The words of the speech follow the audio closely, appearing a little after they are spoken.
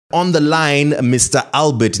On the line, Mr.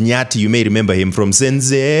 Albert Nyathi, you may remember him from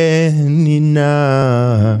Senzenina.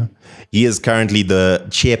 He is currently the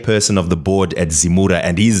chairperson of the board at ZIMURA,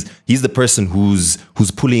 and he's the person who's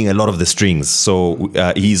pulling a lot of the strings. So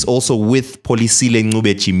he's also with Polisile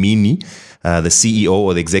Ncube-Chimhini, the CEO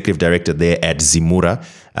or the Executive Director there at ZIMURA.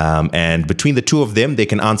 And between the two of them, they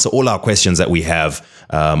can answer all our questions that we have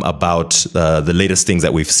about the latest things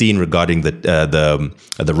that we've seen regarding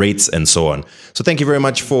the rates and so on. So thank you very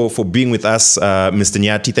much for being with us, Mr.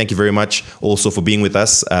 Nyathi. Thank you very much also for being with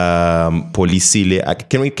us, Polisile.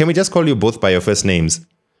 Can we just call you both by your first names?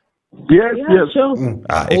 Yes, yes. Sure.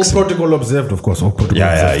 All protocol observed, of course. All protocol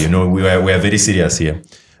observed. You know, we are very serious here.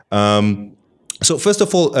 So first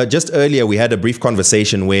of all, just earlier we had a brief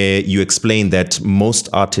conversation where you explained that most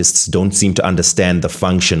artists don't seem to understand the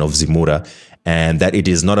function of ZIMURA and that it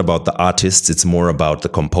is not about the artists, it's more about the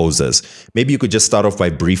composers. Maybe you could just start off by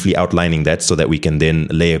briefly outlining that so that we can then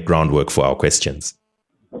lay a groundwork for our questions.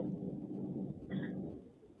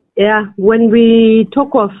 Yeah, when we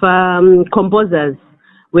talk of composers,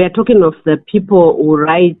 we are talking of the people who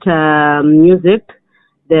write music,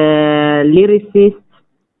 the lyricists,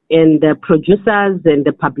 and the producers and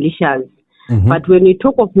the publishers. Mm-hmm. But when we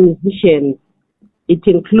talk of musicians, it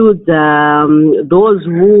includes those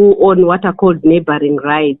who own what are called neighboring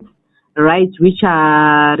rights, rights which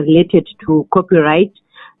are related to copyright.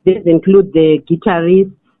 These include the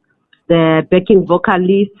guitarists, the backing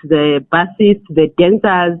vocalists, the bassists, the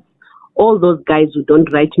dancers, all those guys who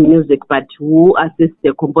don't write music, but who assist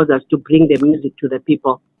the composers to bring the music to the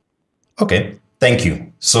people. Okay. Thank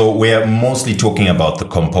you. So we are mostly talking about the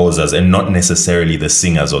composers and not necessarily the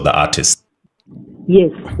singers or the artists. Yes,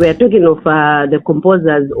 we are talking of the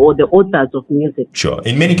composers or the authors of music. Sure.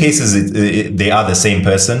 In many cases, they are the same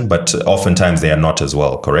person, but oftentimes they are not as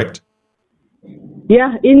well, correct?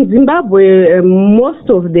 Yeah, in Zimbabwe, most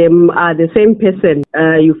of them are the same person.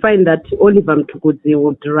 You find that Oliver Mtukudzi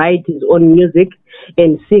would write his own music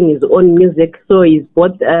and sing his own music. So he's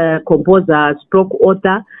both a composer, stroke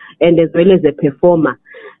author, and as well as a performer.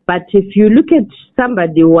 But if you look at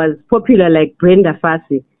somebody who was popular like Brenda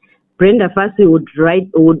Fassie would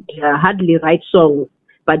hardly write songs,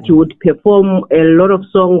 but he would perform a lot of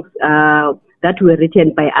songs that were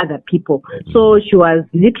written by other people. So she was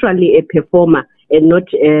literally a performer and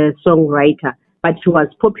not a songwriter, but she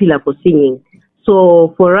was popular for singing.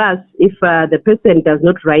 So for us, if the person does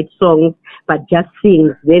not write songs but just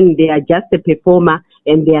sings, then they are just a performer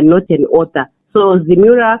and they are not an author. So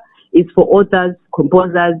ZIMURA is for authors,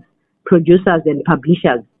 composers, producers, and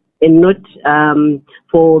publishers, and not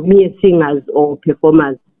for mere singers or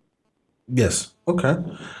performers. Yes. Okay.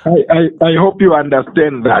 I hope you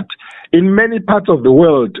understand that in many parts of the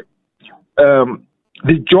world,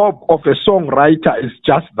 the job of a songwriter is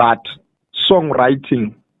just that,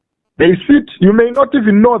 songwriting. They sit, you may not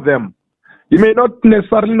even know them. You may not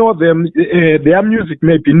necessarily know them. Their music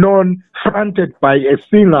may be known, fronted by a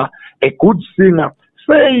singer, a good singer.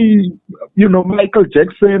 Say, Michael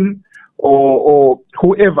Jackson or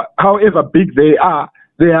whoever, however big they are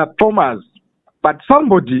performers. But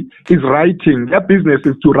somebody is writing. Their business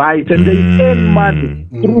is to write, and they earn money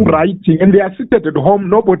through writing. And they are seated at home.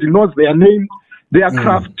 Nobody knows their name. Their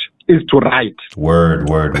craft is to write. Word.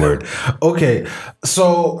 Okay,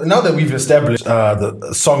 so now that we've established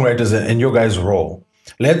the songwriters and your guys' role,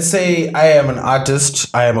 let's say I am an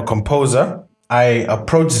artist, I am a composer, I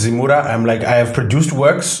approach ZIMURA, I'm like, I have produced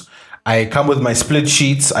works, I come with my split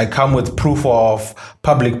sheets, I come with proof of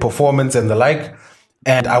public performance and the like,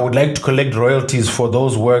 and I would like to collect royalties for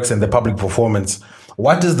those works and the public performance.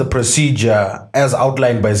 What is the procedure as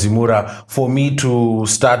outlined by ZIMURA for me to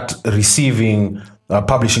start receiving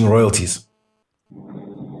publishing royalties?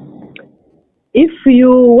 If you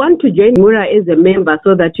want to join ZIMURA as a member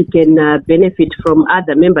so that you can benefit from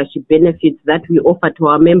other membership benefits that we offer to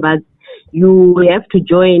our members, you have to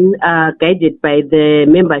join guided by the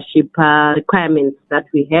membership requirements that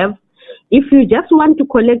we have. If you just want to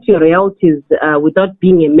collect your royalties without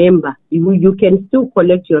being a member, you can still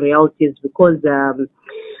collect your royalties because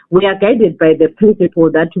we are guided by the principle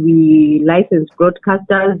that we license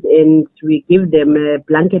broadcasters and we give them a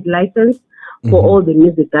blanket license for all the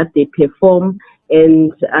music that they perform.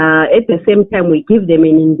 And at the same time, we give them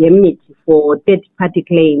an indemnity for third-party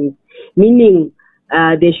claims, meaning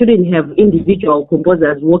they shouldn't have individual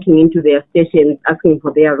composers walking into their stations asking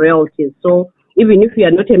for their royalties. So even if you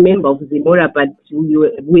are not a member of ZIMURA, but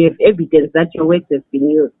we have evidence that your works have been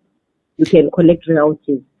used, you can collect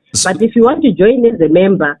royalties. But if you want to join as a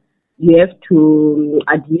member, you have to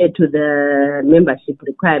adhere to the membership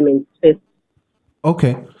requirements first.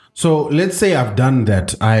 Okay. So let's say I've done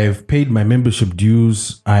that. I've paid my membership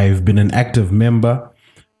dues. I've been an active member.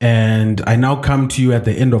 And I now come to you at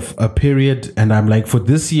the end of a period. And I'm like, for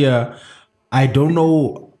this year, I don't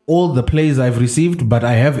know all the plays I've received, but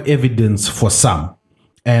I have evidence for some.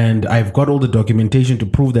 And I've got all the documentation to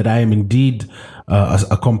prove that I am indeed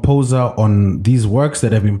a composer on these works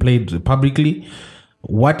that have been played publicly.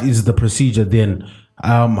 What is the procedure then?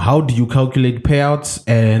 How do you calculate payouts,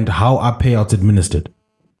 and how are payouts administered?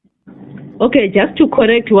 Okay, just to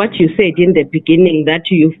correct what you said in the beginning, that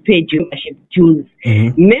you've paid membership dues.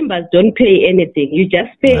 Members don't pay anything. You just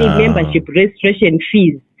pay membership registration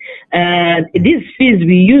fees. These fees,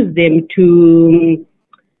 we use them to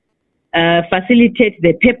facilitate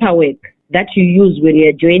the paperwork that you use when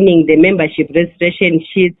you're joining, the membership registration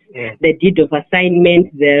sheets, the deed of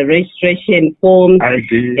assignment, the registration forms,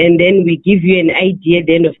 and then we give you an ID at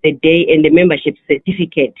the end of the day and the membership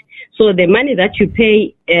certificate. So the money that you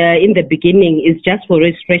pay in the beginning is just for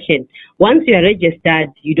registration. Once you are registered,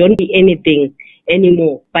 you don't pay anything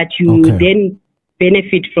anymore, but you then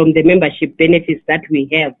benefit from the membership benefits that we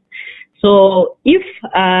have. So if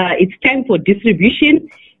it's time for distribution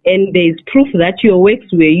and there is proof that your works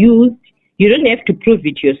were used, you don't have to prove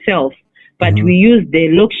it yourself, but we use the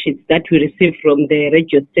log sheets that we receive from the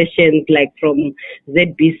radio stations, like from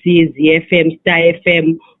ZBC, ZFM, Star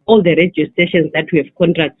FM, all the radio stations that we have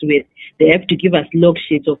contracts with. They have to give us log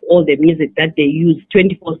sheets of all the music that they use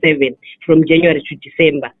 24/7 from January to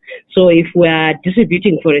December. So if we are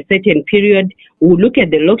distributing for a certain period, we'll look at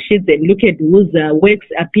the log sheets and look at whose works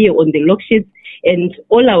appear on the log sheets, and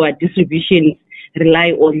all our distributions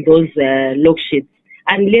rely on those log sheets,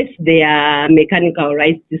 unless they are mechanical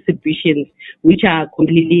rights distributions, which are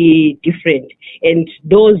completely different. And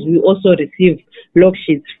those we also receive log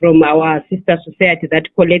sheets from our sister society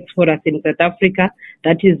that collects for us in South Africa,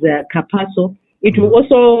 that is Capaso. It will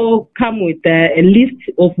also come with a list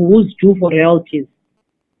of who's due for royalties,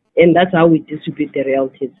 and that's how we distribute the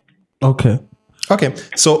royalties. Okay,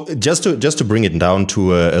 so just to bring it down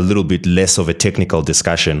to a little bit less of a technical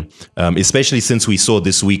discussion, especially since we saw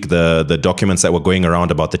this week the documents that were going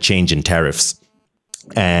around about the change in tariffs.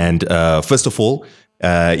 And first of all,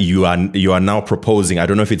 you are now proposing, I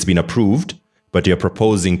don't know if it's been approved, but you're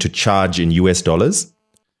proposing to charge in US dollars?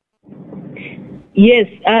 Yes,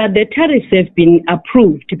 the tariffs have been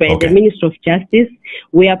approved by the Minister of Justice.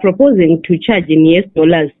 We are proposing to charge in US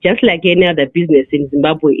dollars, just like any other business in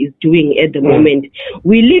Zimbabwe is doing at the moment.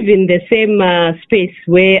 We live in the same space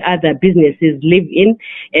where other businesses live in,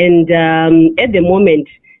 and at the moment,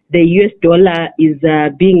 the US dollar is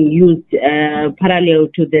being used parallel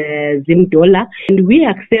to the Zim dollar, and we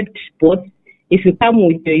accept both. If you come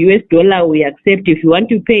with the US dollar, we accept. If you want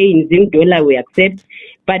to pay in Zim dollar, we accept.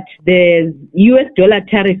 But the US dollar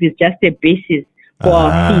tariff is just a basis for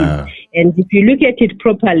our fees. And if you look at it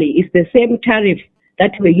properly, it's the same tariff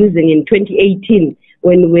that we're using in 2018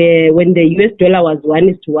 when the US dollar was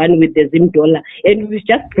 1:1 with the Zim dollar. And we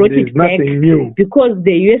just brought it back because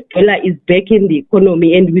the US dollar is back in the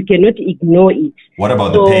economy and we cannot ignore it. What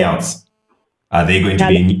about the payouts? Are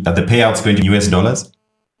the payouts going to be US dollars?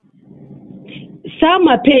 Some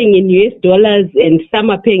are paying in US dollars and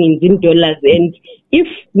some are paying in Zim dollars. And if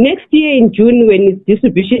next year in June, when it's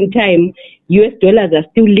distribution time, US dollars are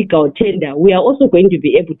still legal tender, we are also going to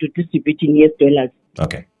be able to distribute in US dollars.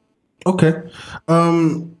 Okay.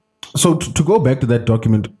 So to go back to that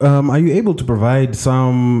document, are you able to provide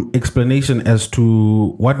some explanation as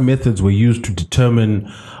to what methods were used to determine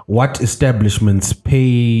what establishments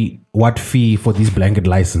pay what fee for these blanket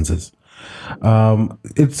licenses?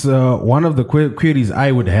 It's one of the queries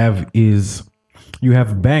I would have is you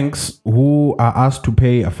have banks who are asked to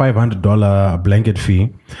pay a $500 blanket fee,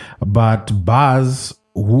 but bars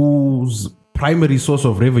whose primary source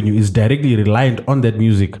of revenue is directly reliant on that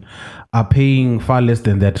music are paying far less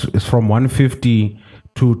than that. It's from $150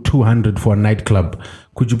 to $200 for a nightclub.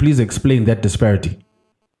 Could you please explain that disparity?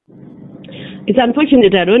 It's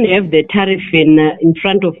unfortunate I don't have the tariff in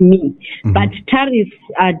front of me, but tariffs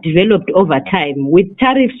are developed over time. With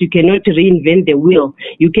tariffs, you cannot reinvent the wheel.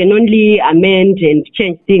 You can only amend and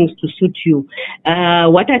change things to suit you.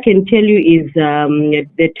 What I can tell you is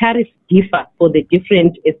the tariffs differ for the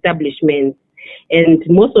different establishments, and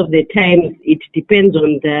most of the time it depends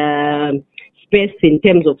on the space in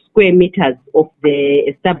terms of square meters of the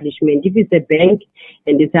establishment. If it's a bank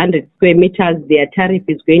and it's 100 square meters, their tariff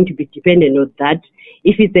is going to be dependent on that.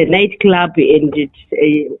 If it's a nightclub and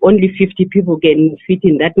it's only 50 people can fit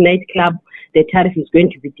in that nightclub, the tariff is going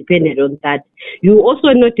to be dependent on that. You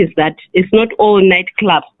also notice that it's not all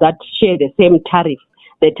nightclubs that share the same tariff.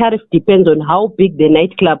 The tariff depends on how big the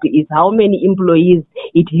nightclub is, how many employees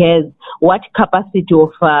it has, what capacity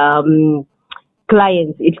of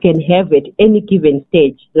clients it can have at any given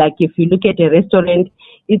stage. Like if you look at a restaurant,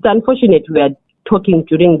 it's unfortunate we are talking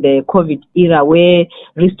during the COVID era where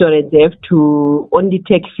restaurants have to only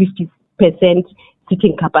take 50%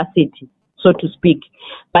 sitting capacity, so to speak.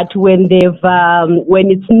 But when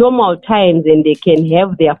when it's normal times and they can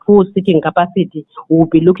have their full sitting capacity, we'll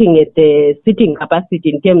be looking at the sitting capacity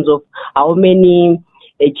in terms of how many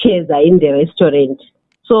chairs are in the restaurant.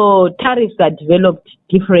 So tariffs are developed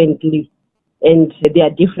differently, and they are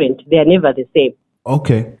different. They are never the same.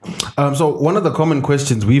 Okay. So one of the common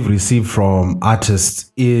questions we've received from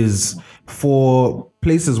artists is for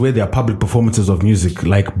places where there are public performances of music,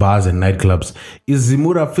 like bars and nightclubs, is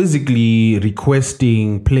ZIMURA physically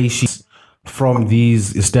requesting play sheets from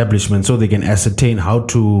these establishments so they can ascertain how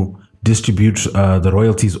to distribute the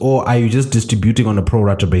royalties, or are you just distributing on a pro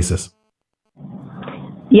rata basis?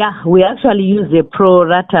 Yeah, we actually use a pro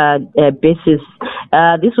rata basis.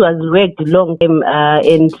 This was worked long time,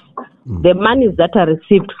 and the monies that are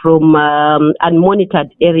received from unmonitored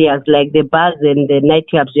areas like the bars and the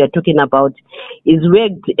nightclubs you are talking about is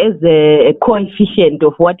worked as a coefficient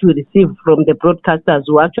of what we receive from the broadcasters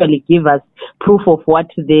who actually give us proof of what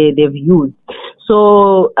they've used.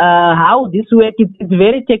 So how this works, it's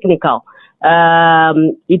very technical.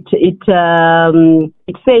 It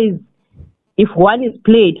says if one is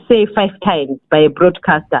played, say 5 times by a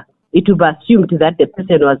broadcaster, it will be assumed that the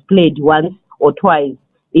person was played once or twice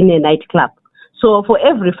in a nightclub. So for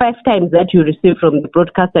every 5 times that you receive from the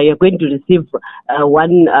broadcaster, you're going to receive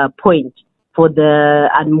 1 point for the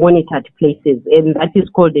unmonitored places, and that is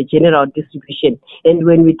called the general distribution. And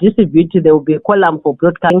when we distribute, there will be a column for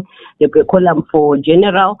broadcasting, there will be a column for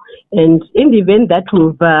general, and in the event that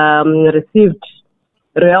we've received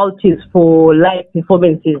royalties for live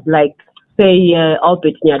performances, like say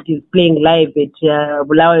Albert Nyathi is playing live at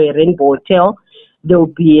Bulawayo Rainbow Hotel, there will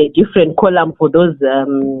be a different column for those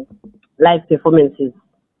live performances.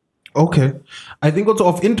 Okay. I think also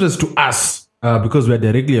of interest to us, because we are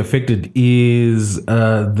directly affected, is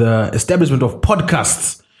the establishment of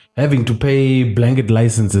podcasts having to pay blanket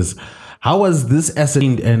licenses. How was this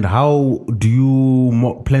ascertained, and how do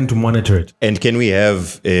you plan to monitor it? And can we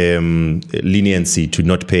have leniency to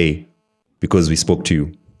not pay because we spoke to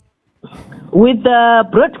you? With the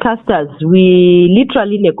broadcasters, we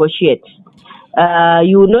literally negotiate.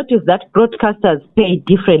 You will notice that broadcasters pay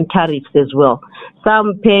different tariffs as well.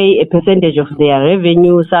 Some pay a percentage of their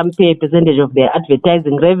revenue, some pay a percentage of their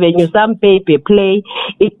advertising revenue, some pay per play.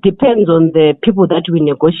 It depends on the people that we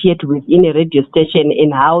negotiate with in a radio station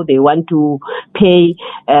and how they want to pay,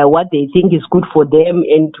 what they think is good for them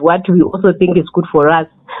and what we also think is good for us.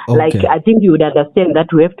 Okay. Like, I think you would understand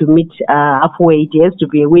that we have to meet halfway. It has to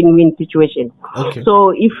be a win-win situation. Okay.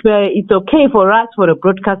 So if it's okay for us, for a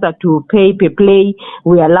broadcaster to pay per play,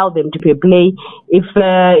 we allow them to pay play. If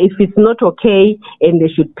it's not okay and they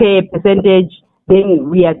should pay a percentage, then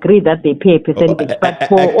we agree that they pay a percentage. But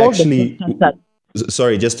for all the broadcasters...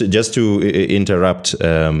 Sorry, just to interrupt,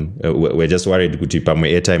 we're just worried kuti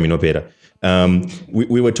pamwe airtime inopera.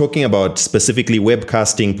 We were talking about specifically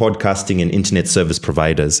webcasting, podcasting, and internet service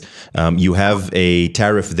providers. You have a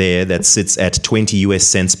tariff there that sits at 20 US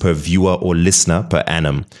cents per viewer or listener per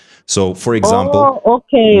annum. So, for example... Oh,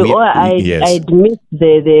 okay. Yes. I missed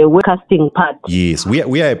the webcasting part. Yes, we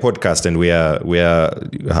are a podcast, and we are.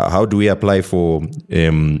 How do we apply for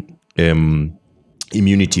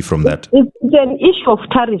immunity from that? It's an issue of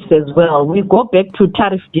tariffs as well. We go back to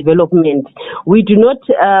tariff development. We do not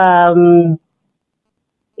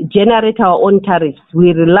generate our own tariffs.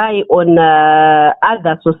 We rely on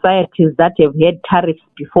other societies that have had tariffs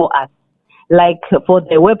before us. Like for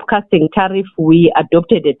the webcasting tariff, we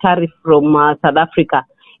adopted a tariff from South Africa,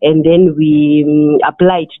 and then we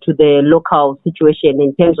applied to the local situation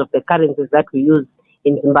in terms of the currencies that we use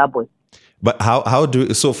in Zimbabwe. But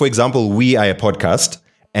so for example, we are a podcast,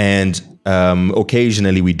 and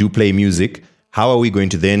occasionally we do play music. How are we going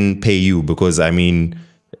to then pay you? Because I mean,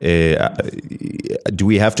 do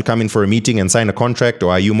we have to come in for a meeting and sign a contract,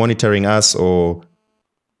 or are you monitoring us, or?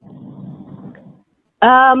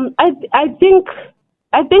 I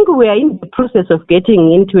think we are in the process of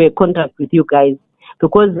getting into a contract with you guys,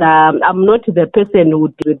 because I'm not the person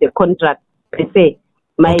who do the contract per se.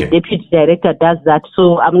 My deputy director does that,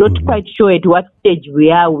 so I'm not quite sure at what stage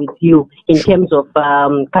we are with you in terms of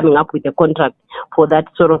coming up with a contract for that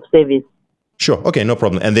sort of service. Sure. Okay, no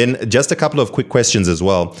problem. And then just a couple of quick questions as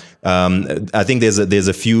well. I think there's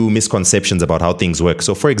a few misconceptions about how things work.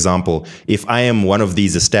 So, for example, if I am one of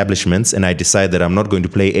these establishments and I decide that I'm not going to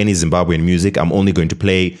play any Zimbabwean music, I'm only going to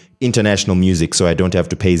play international music, so I don't have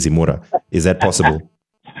to pay ZIMURA. Is that possible?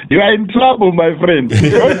 You are in trouble, my friend. It's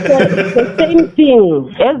the same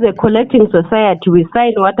thing. As a collecting society, we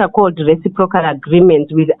sign what are called reciprocal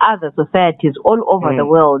agreements with other societies all over the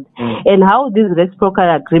world. And how these reciprocal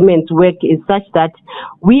agreements work is such that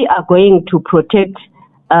we are going to protect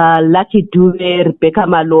Lucky Dube, Rebecca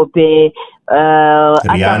Malope,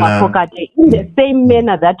 Rihanna, in the same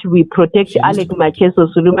manner that we protect Alec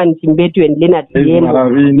Macheso, Suleiman Timbetu, and Leonard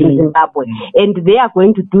in Zimbabwe. And they are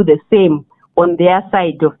going to do the same on their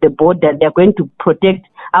side of the border. They are going to protect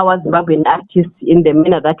our Zimbabwean artists in the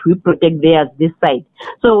manner that we protect theirs this side.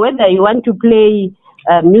 So whether you want to play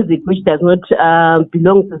music which does not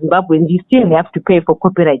belong to Zimbabweans, you still have to pay for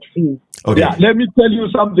copyright fees. Okay. Yeah, let me tell you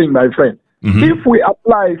something, my friend. If we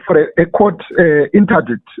apply for a court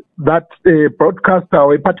interdict that a broadcaster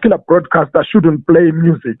or a particular broadcaster shouldn't play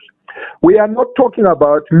music, we are not talking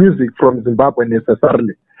about music from Zimbabwe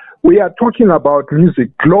necessarily. We are talking about music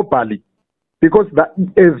globally. Because that,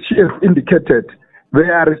 as she has indicated,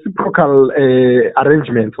 there are reciprocal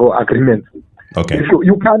arrangements or agreements. Okay. If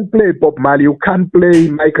you can't play Bob Marley, you can't play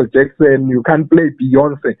Michael Jackson, you can't play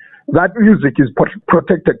Beyonce. That music is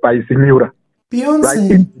protected by ZIMURA.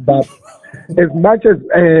 Beyonce. Right? As much as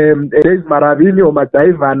there's Maravini or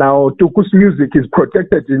Madaiva now, Tuku's music is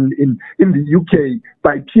protected in the UK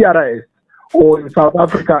by TRS, or in South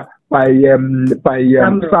Africa by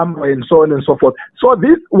Sambo, and so on and so forth. So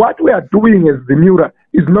this, what we are doing as ZIMURA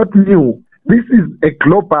is not new. This is a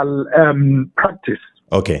global practice.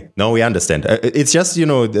 Okay, now we understand. It's just,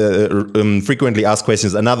 frequently asked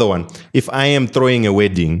questions. Another one, if I am throwing a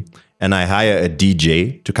wedding and I hire a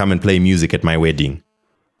DJ to come and play music at my wedding,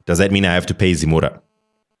 does that mean I have to pay ZIMURA?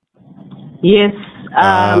 Yes.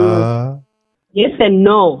 Yes and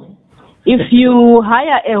no. If you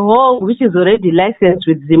hire a hall which is already licensed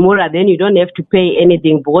with ZIMURA, then you don't have to pay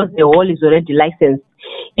anything because the hall is already licensed.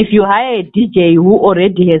 If you hire a DJ who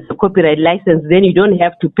already has a copyright license, then you don't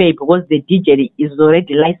have to pay because the DJ is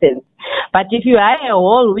already licensed. But if you hire a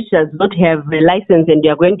hall which does not have a license and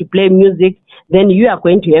you are going to play music, then you are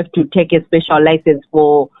going to have to take a special license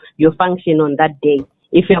for your function on that day.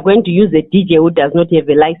 If you are going to use a DJ who does not have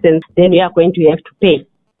a license, then you are going to have to pay.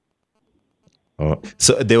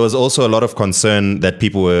 So there was also a lot of concern that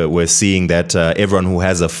people were seeing that everyone who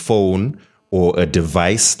has a phone or a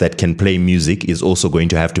device that can play music is also going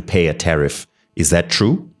to have to pay a tariff. Is that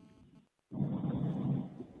true?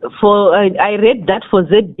 I read that for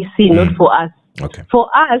ZBC, not for us. Okay. For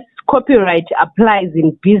us, copyright applies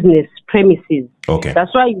in business premises. Okay.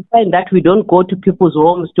 That's why you find that we don't go to people's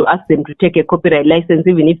homes to ask them to take a copyright license,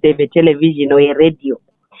 even if they have a television or a radio.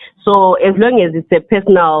 So as long as it's a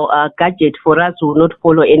personal gadget, for us, we will not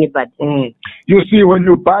follow anybody. You see, when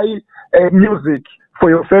you buy music for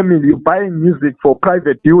your family, you buy music for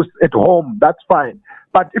private use at home, that's fine.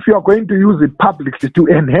 But if you are going to use it publicly to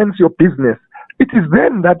enhance your business, it is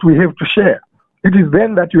then that we have to share. It is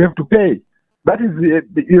then that you have to pay. That is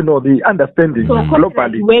the understanding so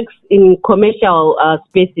globally. It works in commercial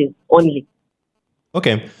spaces only.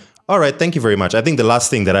 Okay. All right, thank you very much. I think the last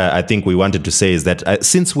thing that I think we wanted to say is that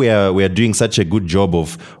since we are doing such a good job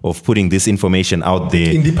of putting this information out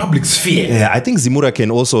there in the public sphere, I think ZIMURA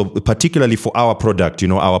can also, particularly for our product,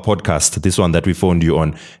 our podcast, this one that we phoned you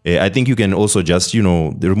on, I think you can also just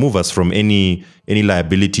remove us from any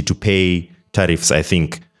liability to pay tariffs. I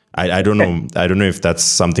think I don't know if that's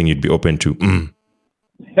something you'd be open to.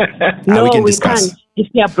 No, we can't. If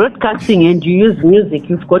you are broadcasting and you use music,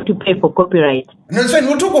 you've got to pay for copyright. No, it's fine.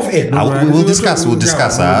 We'll talk of it. We'll discuss. We'll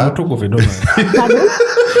discuss. We'll talk of it. Don't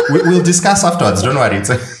worry. We'll discuss afterwards. Don't worry.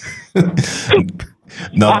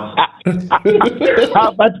 No.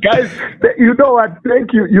 But guys, you know what?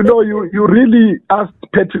 Thank you. You really asked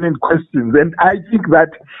pertinent questions, and I think that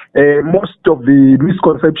most of the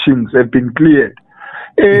misconceptions have been cleared.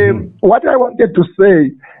 What I wanted to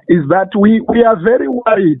say is that we are very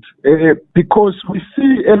worried because we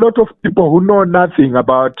see a lot of people who know nothing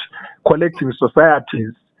about collecting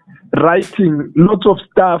societies writing lots of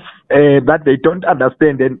stuff that they don't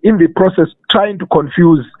understand, and in the process trying to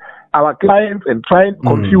confuse our clients and trying to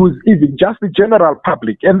confuse even just the general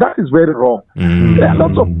public, and that is very wrong. There are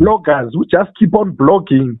lots of bloggers who just keep on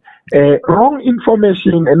blogging wrong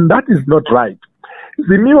information, and that is not right.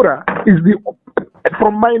 ZIMURA is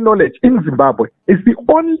from my knowledge, in Zimbabwe, is the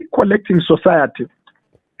only collecting society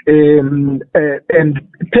and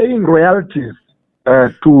paying royalties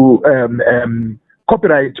to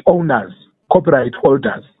copyright owners copyright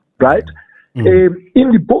holders, right?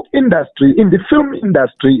 In the book industry, in the film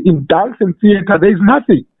industry, in dance and theater, there is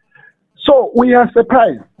nothing. So we are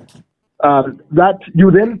surprised that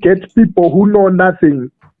you then get people who know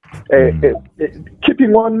nothing,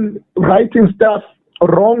 keeping on writing stuff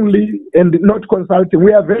wrongly and not consulting.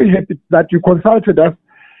 We are very happy that you consulted us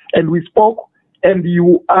and we spoke, and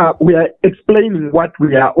we are explaining what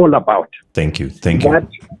we are all about. Thank you. Thank you. That,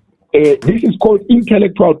 this is called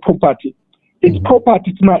intellectual property. It's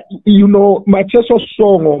property. It's not, you know, Macheso's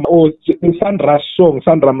song or Sandra's song,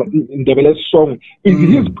 Sandra Ndebele's song is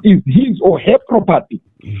his or her property.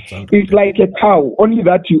 It's like a cow, only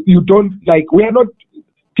that you don't, like, we are not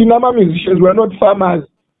Tinama musicians, we are not farmers,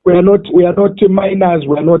 we are not miners,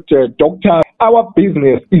 we are not doctors. Our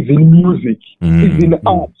business is in music, is in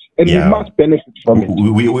art, and we must benefit from it.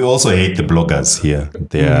 We also hate the bloggers here.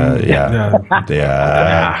 They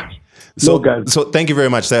are So thank you very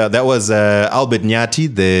much. That was Albert Nyathi,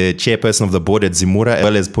 the chairperson of the board at ZIMURA, as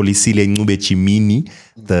well as Polisile Ncube-Chimhini,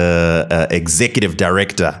 the executive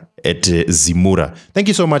director at ZIMURA. Thank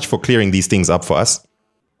you so much for clearing these things up for us.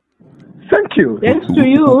 Thank you. Thanks to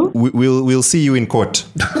you. We'll see you in court.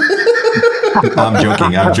 I'm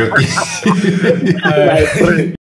joking.